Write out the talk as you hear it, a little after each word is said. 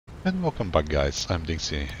And welcome back guys, I'm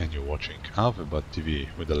DinXy and you're watching Avebot TV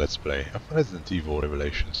with a let's play of Resident Evil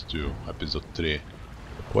Revelations 2 episode 3.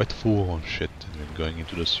 We're quite full on shit and we're going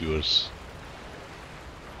into the sewers.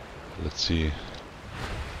 Let's see.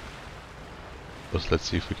 First let's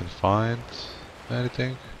see if we can find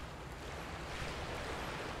anything.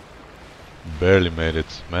 Barely made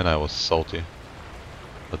it, man I was salty.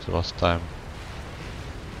 But last time.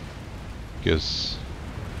 Because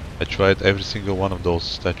I tried every single one of those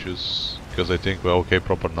statues, because I think, well, okay,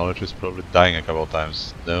 proper knowledge is probably dying a couple of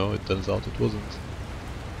times. No, it turns out it wasn't.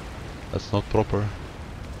 That's not proper.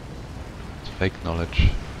 It's fake knowledge.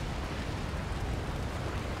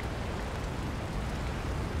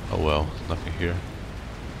 Oh well, nothing here.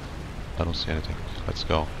 I don't see anything. Let's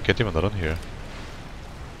go. Can't even run here.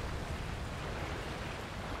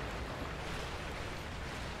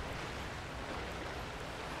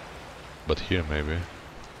 But here maybe.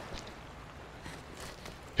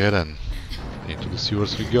 Okay then, into the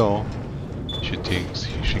sewers we go. She thinks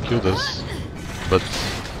she killed us, but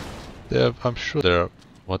I'm sure there are...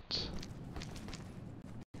 What?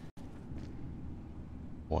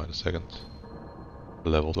 Wait a second.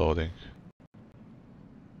 Level loading.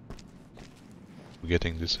 We're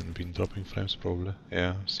getting this and been dropping frames probably.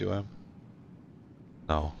 Yeah, still am.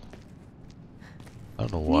 No. I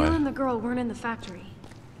don't know why. Neil and the girl weren't in the factory.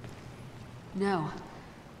 No.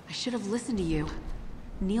 I should have listened to you.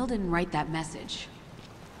 Neil didn't write that message.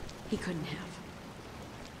 He couldn't have.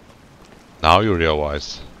 Now you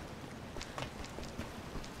realize.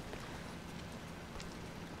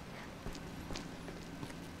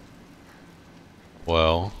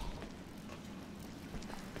 Well,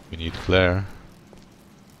 we need Claire.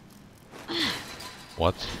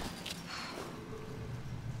 What?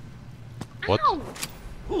 What? Ow!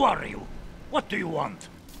 Who are you? What do you want?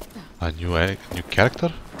 A new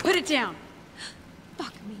character? Put it down!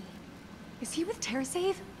 Fuck me. Is he with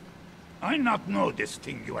TerraSave? I not know this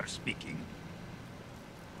thing you are speaking.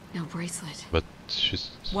 No bracelet. But she's...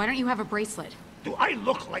 Why don't you have a bracelet? Do I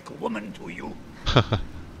look like a woman to you?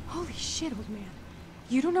 Holy shit, old man.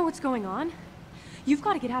 You don't know what's going on? You've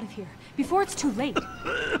got to get out of here before it's too late.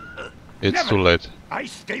 It's Never. too late. I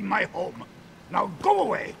stay my home. Now go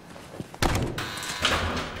away.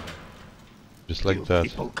 Just like You that.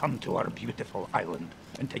 people come to our beautiful island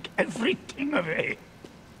and take everything away.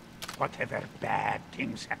 Whatever bad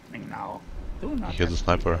things happening now, do not. He has a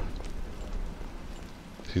sniper.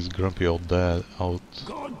 His grumpy old dad out.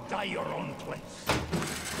 Go die your own place.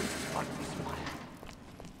 Start this fire.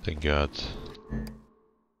 Thank God.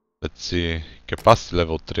 Let's see. Capacity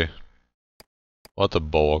level 3. What a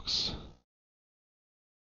bollocks.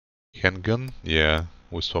 Handgun? Yeah,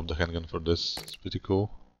 we swapped the handgun for this. It's pretty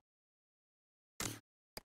cool.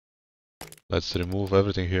 Let's remove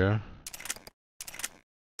everything here.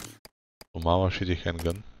 From our shitty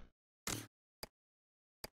handgun.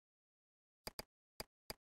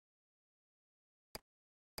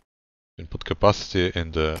 And put capacity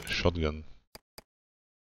in the shotgun.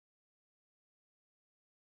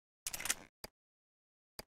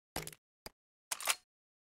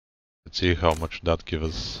 Let's see how much that gives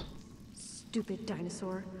us. Stupid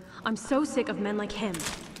dinosaur. I'm so sick of men like him.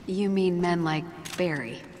 You mean men like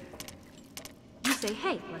Barry? You say,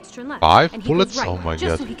 hey, let's turn left. 5 and he bullets? goes right, Oh my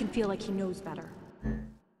just God. so he can feel like he knows better.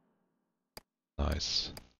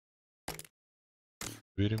 Nice.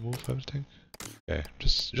 We remove everything? Okay,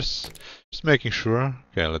 just making sure.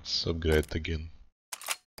 Okay, let's upgrade again.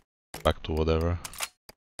 Back to whatever.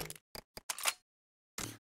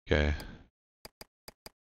 Okay.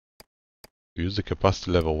 Use the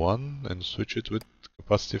capacity level 1 and switch it with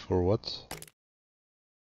capacity for what?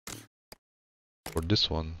 For this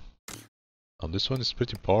one. Oh, this one is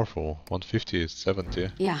pretty powerful. 150 is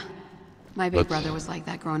 70. Yeah. My big But- brother was like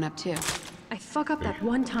that growing up too. I fuck up that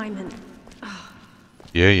one time and...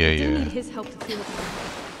 Yeah, I need yeah. his help to feel it better.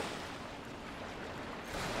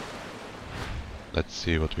 Let's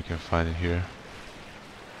see what we can find in here.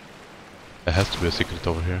 There has to be a secret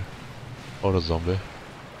over here. Or a zombie.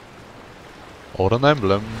 Or an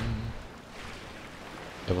emblem.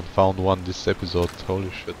 Haven't found one this episode,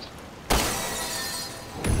 holy shit.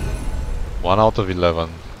 1 out of 11.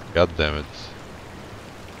 God damn it.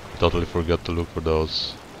 Totally forgot to look for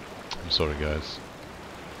those. I'm sorry guys.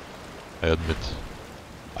 I admit.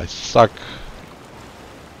 I suck.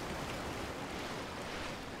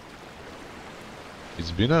 It's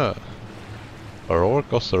been a roller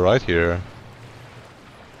coaster ride here.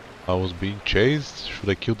 I was being chased. Should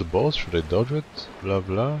I kill the boss? Should I dodge it? Blah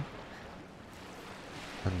blah.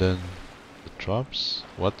 And then the traps.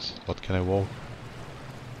 What? What can I walk?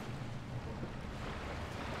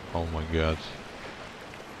 Oh my god.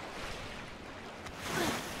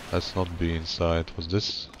 Let's not be inside. What's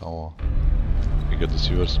this? Oh, we got the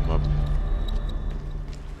sewers map.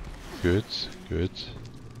 Good, good.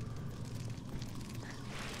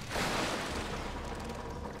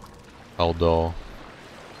 Although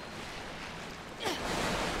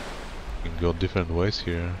we can go different ways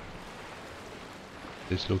here.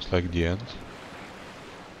 This looks like the end.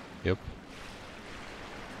 Yep.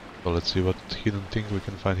 So let's see what hidden thing we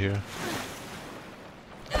can find here.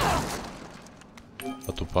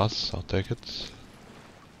 How to pass, I'll take it.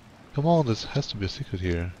 Come on, this has to be a secret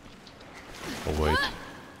here. Oh wait,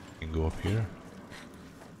 we can go up here.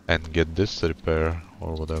 And get this repair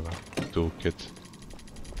or whatever, toolkit.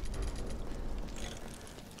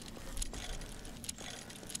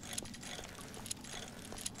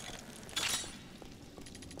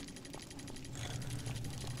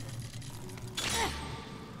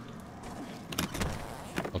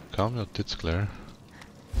 Oh, calm your tits, Claire.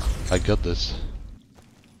 I got this.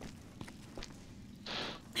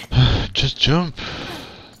 Just jump!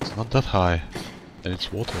 It's not that high. And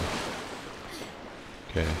it's water.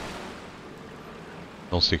 Okay.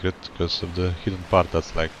 No secret because of the hidden part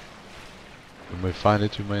that's like... You may find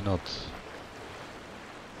it, you may not.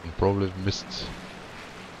 You probably missed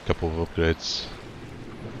a couple of upgrades.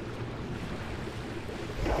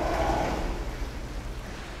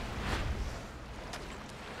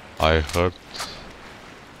 I heard...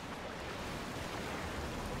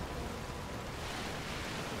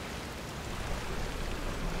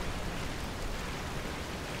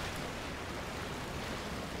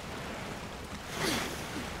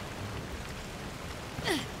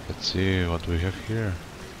 Let's see what we have here.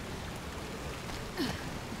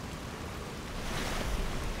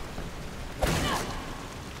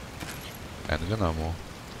 Handgun ammo.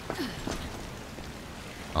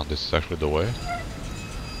 Oh, this is actually the way.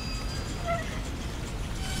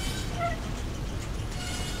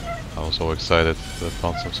 I was so excited that I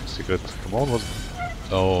found something secret. Come on, what?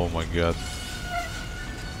 Oh my god.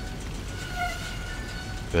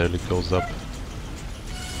 Barely goes up.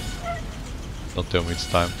 Don't tell me it's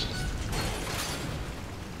timed.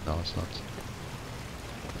 No, it's not.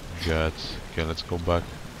 God. Okay, let's go back.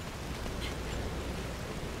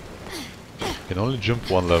 Can only jump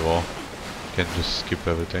one level. Can just skip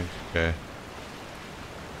everything. Okay.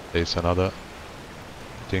 There's another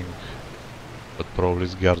thing, but probably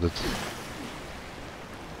it's guarded.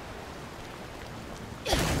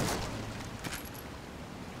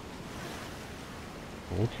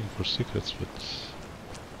 Looking for secrets, but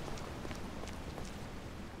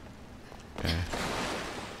okay.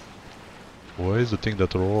 Where is the thing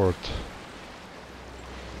that roared?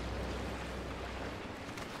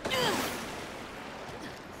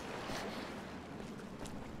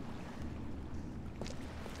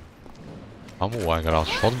 Ammo, I got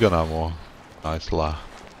shotgun ammo. Nice la.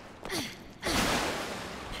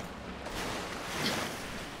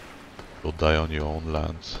 You'll die on your own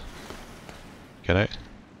land. Can I?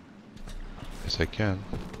 Yes, I can.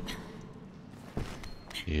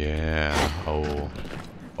 Yeah. Oh,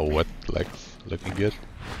 wet legs, looking good.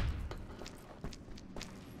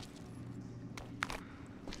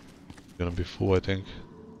 Gonna be full, I think.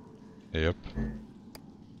 Yep.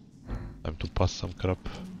 Time to pass some crap.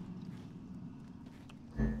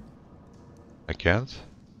 I can't.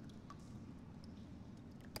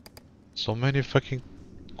 So many fucking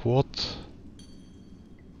quad.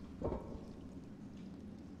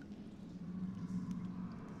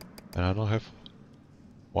 And I don't have...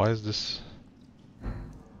 Why is this...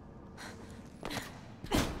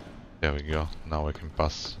 There we go, now I can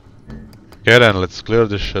pass. Okay then, let's clear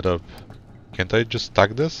this shit up. Can't I just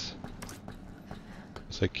stack this?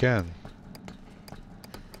 Yes I can.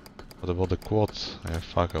 What about the quads? Yeah,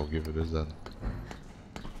 fuck, I'll give you this then.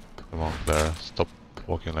 Come on Claire, stop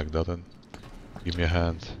walking like that and give me a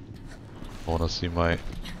hand. I wanna see my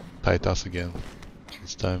tight ass again.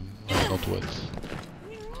 This time I'm not wet.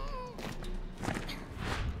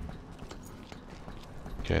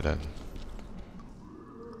 Okay then.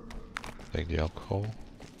 Take the alcohol.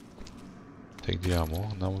 Take the ammo.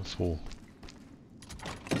 Now I'm full.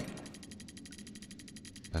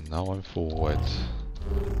 And now I'm full. Wait.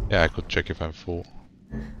 Yeah, I could check if I'm full.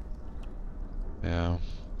 Yeah.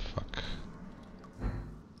 Fuck.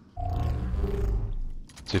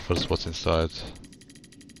 See first what's inside.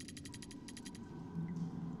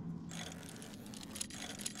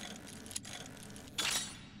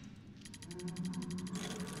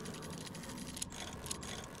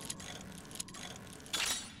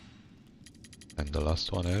 And the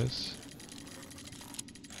last one is...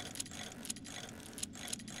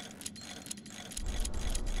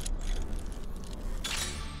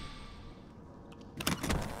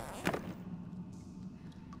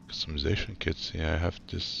 customization kits. Yeah, I have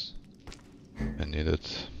this. I need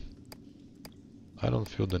it. I don't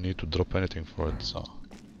feel the need to drop anything for it, so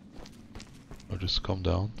I'll just come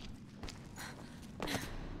down.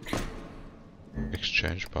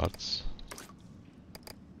 Exchange parts.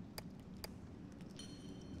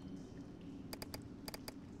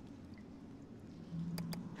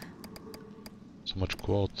 So much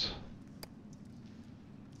quote.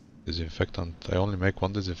 Disinfectant. I only make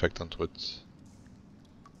one disinfectant with.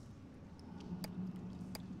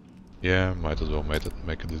 Yeah, might as well make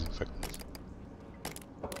a disinfectant.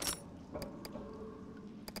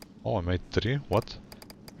 Oh, I made 3? What?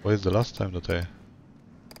 What is the last time that I...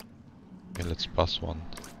 Okay, let's pass one.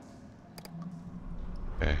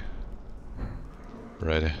 Okay.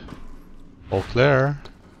 Ready. Oh, Claire!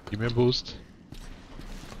 Give me a boost.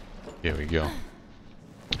 Here we go.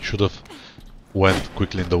 Should have went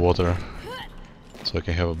quickly in the water, so I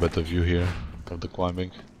can have a better view here of the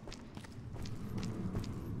climbing.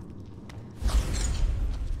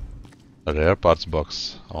 A rare parts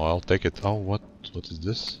box. Oh, I'll take it. Oh, what is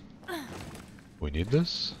this? We need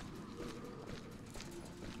this?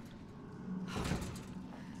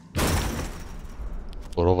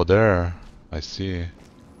 Or over there. I see.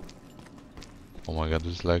 Oh my god,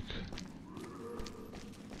 this is like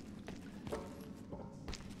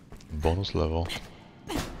bonus level.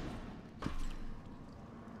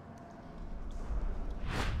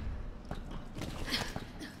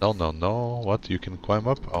 No, no, no. What? You can climb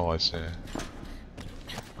up? Oh, I see.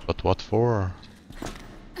 But what for?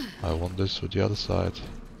 I want this with the other side.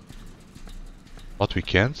 What, we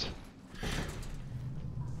can't?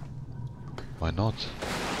 Why not?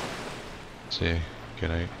 Let's see, can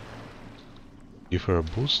I give her a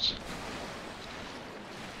boost?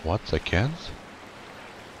 What? I can't?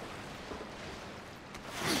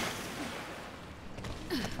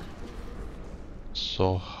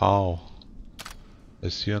 So how? I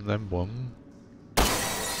see an emblem.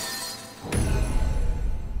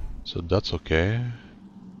 So that's okay.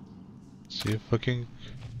 See fucking...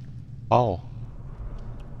 How?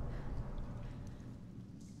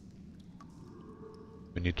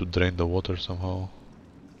 We need to drain the water somehow.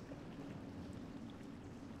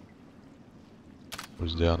 Or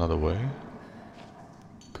is there another way?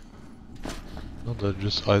 No, that's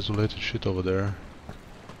just isolated shit over there.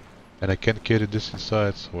 And I can't carry this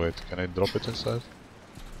inside. Wait, can I drop it inside?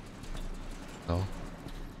 No.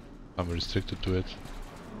 I'm restricted to it.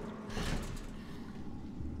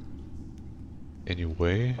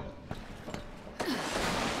 Anyway.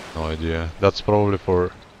 No idea. That's probably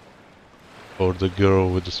for the girl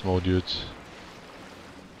with the small dude.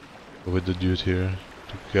 With the dude here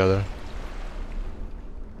together.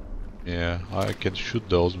 Yeah, I can shoot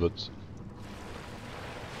those, but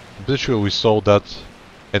I'm pretty sure we saw that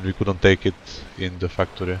and we couldn't take it in the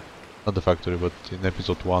factory. Not the factory, but in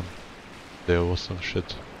episode 1 there was some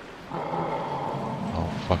shit. Oh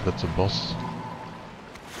fuck, that's a boss.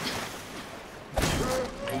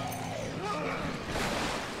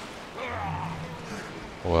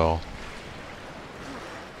 Well,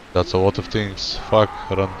 that's a lot of things. Fuck,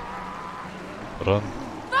 run. Run.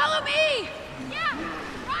 Follow me! Yeah,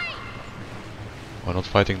 right! We're not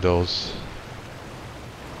fighting those.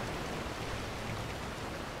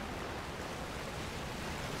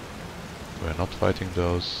 We're not fighting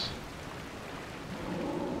those.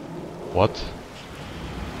 What?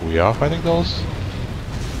 We are fighting those?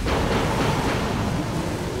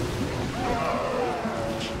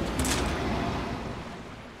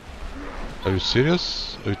 Are you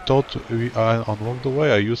serious? I thought we unlocked the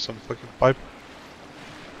way. I used some fucking pipe.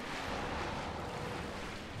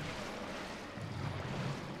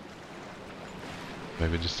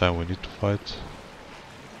 Maybe this time we need to fight.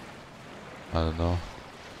 I don't know.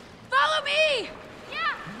 Follow me!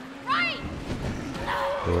 Yeah, right!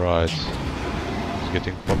 Right. He's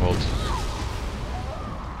getting pummeled.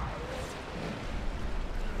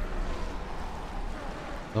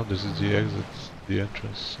 No, this is the exit, the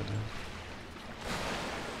entrance.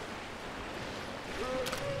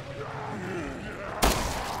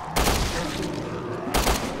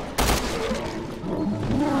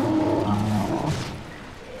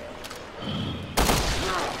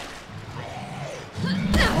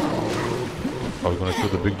 Are we gonna kill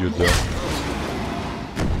the big dude there?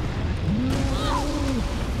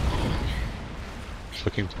 He's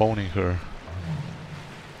fucking pawning her.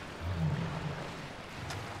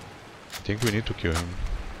 I think we need to kill him.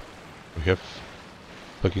 We have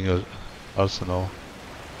fucking arsenal.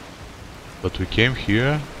 But we came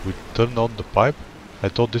here, we turned on the pipe. I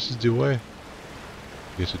thought this is the way.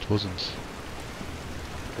 Guess it wasn't.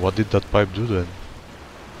 What did that pipe do then?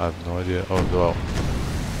 I have no idea. Oh wow.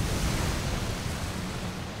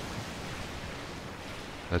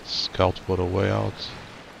 Let's scout for a way out.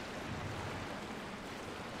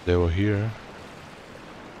 They were here.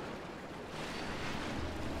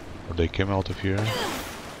 Or they came out of here.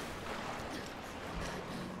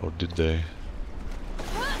 Or did they?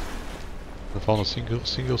 I found a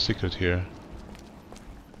single secret here.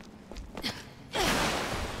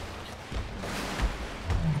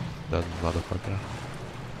 That motherfucker.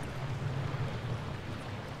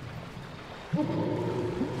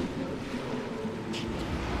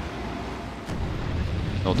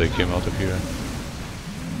 No, they came out of here.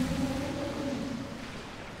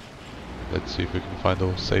 Let's see if we can find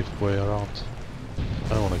a safe way around. I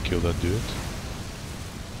don't want to kill that dude.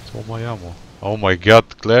 It's all my ammo. Oh my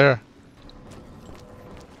god, Claire!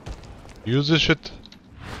 Use this shit!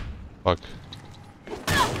 Fuck.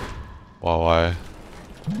 Wow, I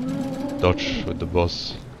dodge with the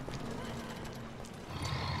boss.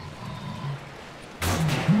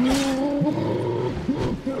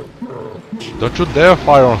 Don't you dare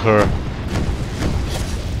fire on her!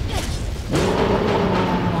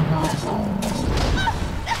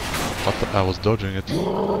 What the, I was dodging it.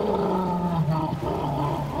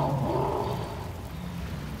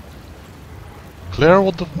 Claire,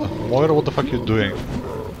 what the Moira, what the fuck are you doing?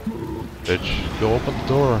 Bitch, go open the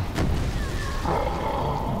door.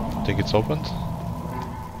 Think it's opened?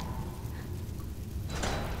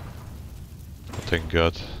 Oh, thank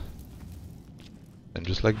god. And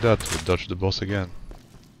just like that, we dodged the boss again.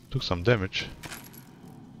 Took some damage.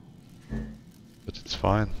 But it's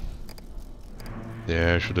fine.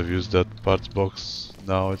 Yeah, I should have used that parts box.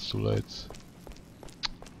 Now it's too late.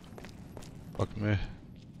 Fuck me.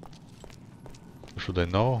 Should I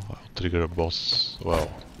know? I'll trigger a boss. Well,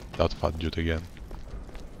 that fat dude again.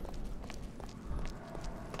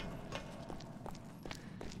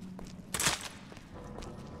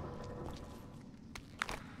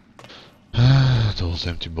 Those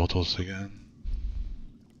empty bottles again.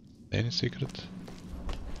 Any secret?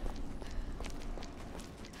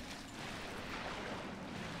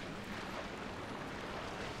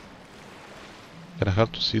 Can I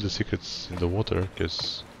have to see the secrets in the water?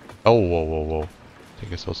 Cause oh, whoa, whoa, whoa! I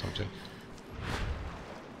think I saw something.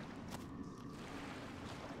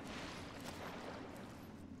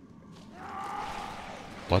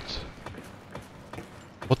 What?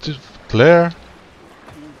 What is Claire?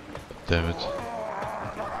 Damn it!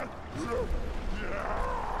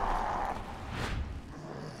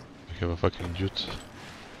 I have a fucking dude.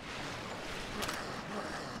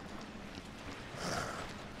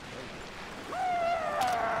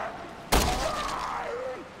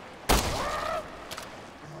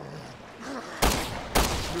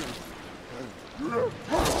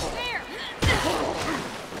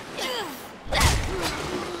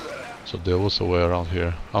 So there was a way around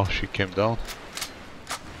here. Oh, she came down.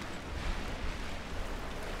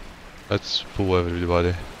 Let's pull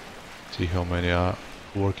everybody. See how many are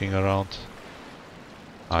working around.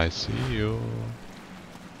 I see you.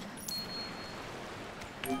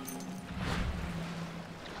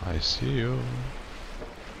 I see you.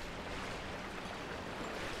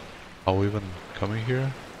 Are we even coming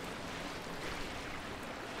here?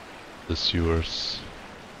 The sewers.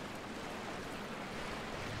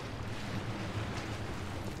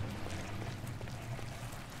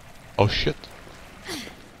 Oh shit!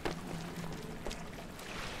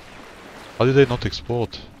 How did they not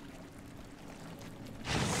explode?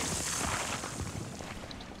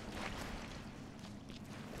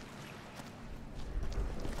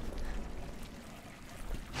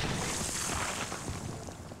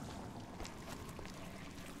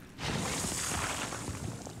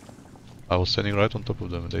 I was standing right on top of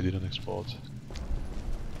them and they didn't explode.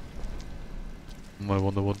 I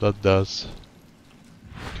wonder what that does.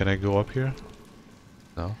 Can I go up here?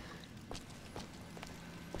 No.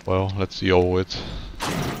 Well, let's yo it.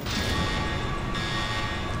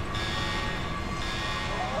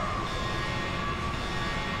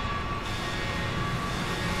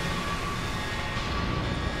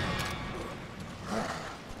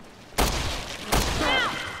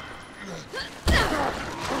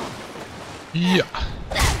 Yeah.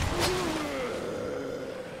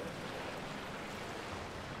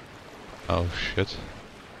 Oh shit.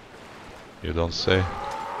 You don't say.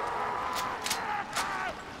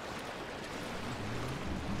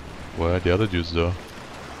 Where are the other dudes though?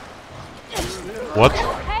 What?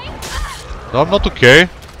 No, I'm not okay.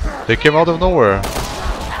 They came out of nowhere.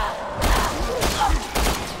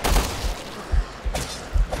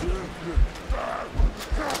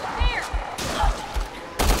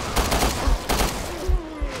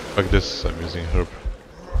 Like this, I'm using herb.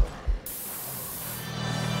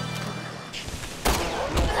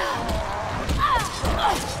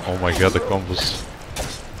 Oh my god, the combos.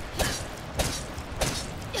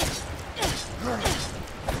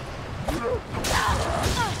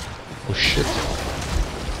 Oh shit.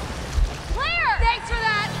 Claire! Thanks for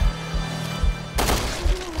that!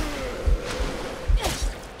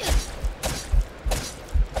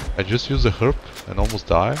 I just used the herb and almost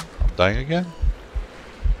died. I'm dying again.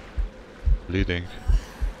 Bleeding.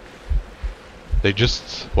 They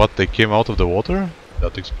just... what? They came out of the water?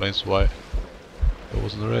 That explains why I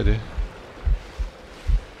wasn't ready.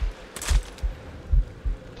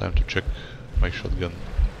 Time to check my shotgun.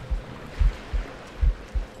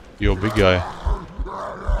 Yo, big guy.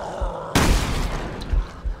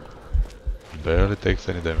 Barely takes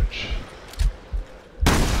any damage.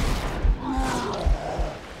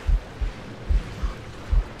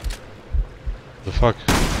 The fuck?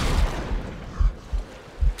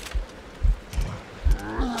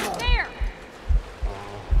 There!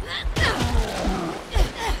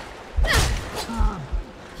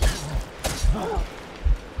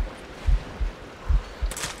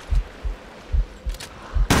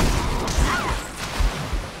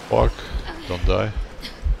 Fuck. Don't die.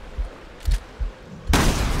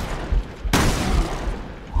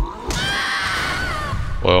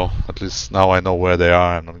 Well, at least now I know where they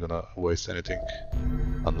are. I'm not gonna waste anything.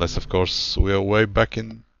 Unless, of course, we are way back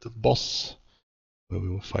in the boss where we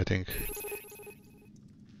were fighting.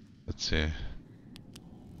 Let's see.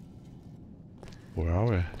 Where are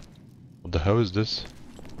we? What the hell is this?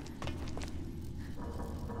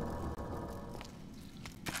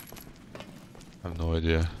 I have no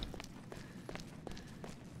idea.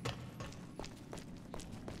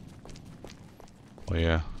 Oh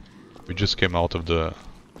yeah, we just came out of the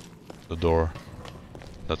door.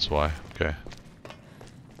 That's why. Okay.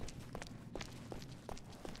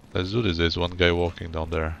 Let's do this. There's one guy walking down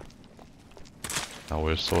there. Now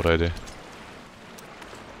we're so ready.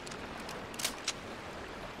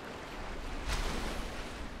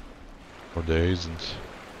 Or there isn't.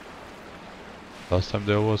 Last time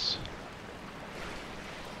there was.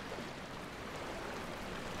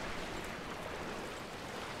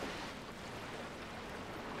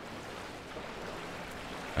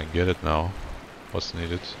 I get it now. What's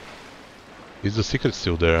needed? Is the secret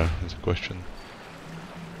still there? Is the question.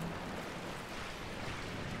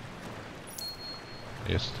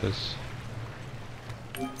 Yes, it is.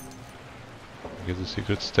 Get the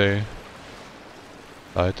secret stay.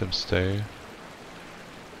 Item stay.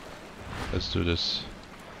 Let's do this.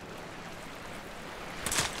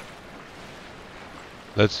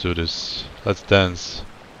 Let's do this. Let's dance.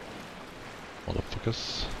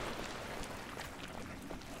 Motherfuckers.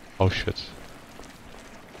 Oh shit.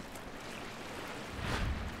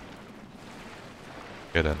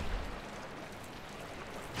 Get in.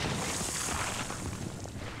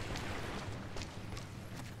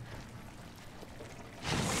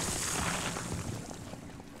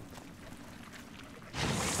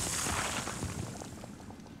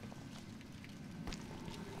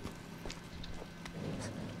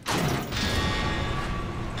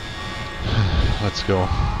 Let's go.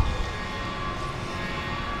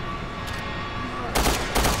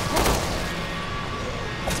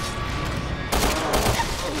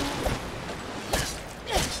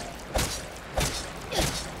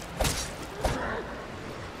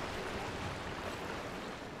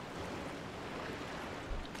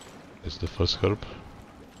 It's the first herb,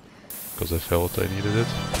 because I felt I needed it.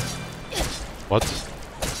 What?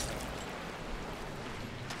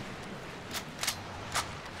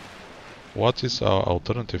 What is our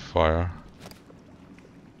alternative fire?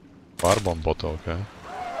 Firebomb bottle, okay.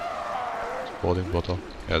 Exploding bottle.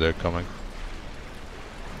 Yeah, they're coming.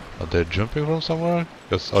 Are they jumping from somewhere?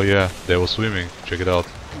 Because, oh yeah, they were swimming. Check it out.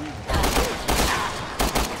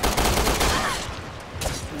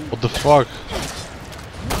 What the fuck?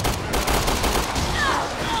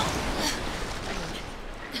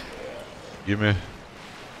 Give me.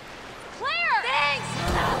 Claire! Thanks!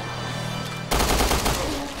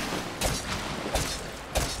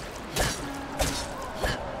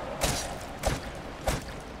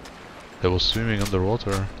 They were swimming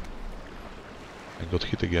underwater. I got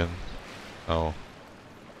hit again. Oh.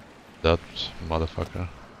 That motherfucker.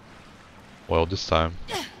 Well, this time.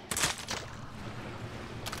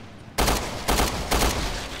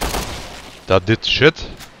 That did shit?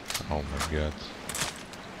 Oh my god.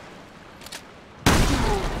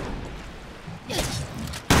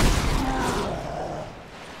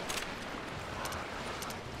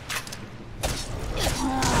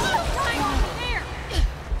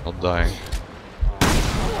 Not dying.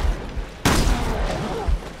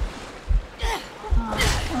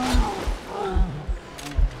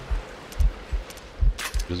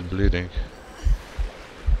 Just bleeding.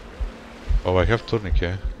 Oh, I have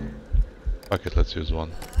tourniquet. Fuck it, let's use one.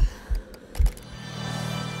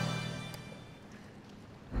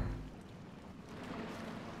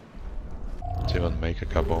 Let's even make a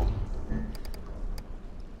couple.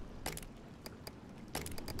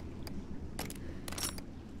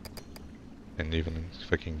 And even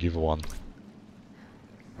if I can give one.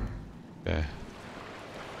 Okay.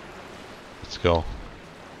 Let's go.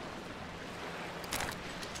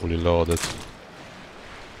 Fully loaded.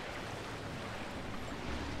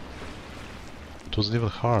 It wasn't even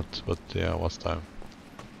hard, but yeah, last time.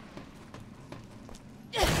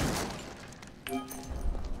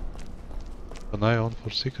 An eye on for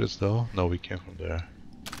secrets though? No, we came from there.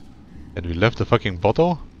 And we left the fucking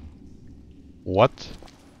bottle? What?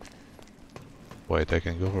 Wait, I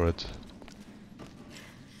can go for it.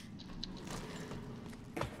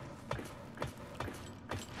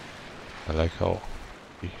 I like how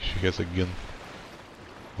she has a gun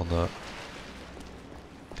on the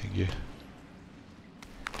thingy.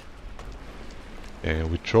 Yeah,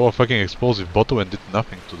 we throw a fucking explosive bottle and did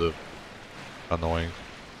nothing to the annoying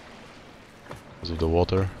because of the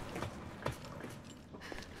water.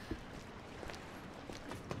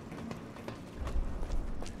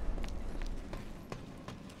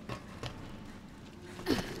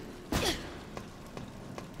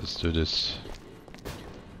 Let's do this.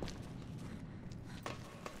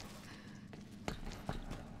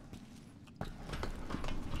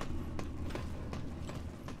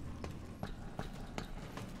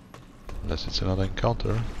 Unless it's another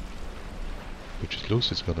encounter. Which it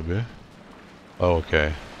looks it's gonna be. Oh,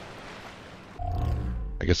 okay.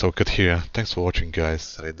 I guess I'll cut here. Thanks for watching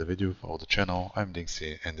guys. Rate the video, follow the channel. I'm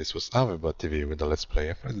DinXy and this was Aveba TV with the Let's Play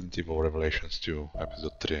of Resident Evil Revelations 2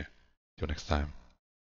 Episode 3. See you next time.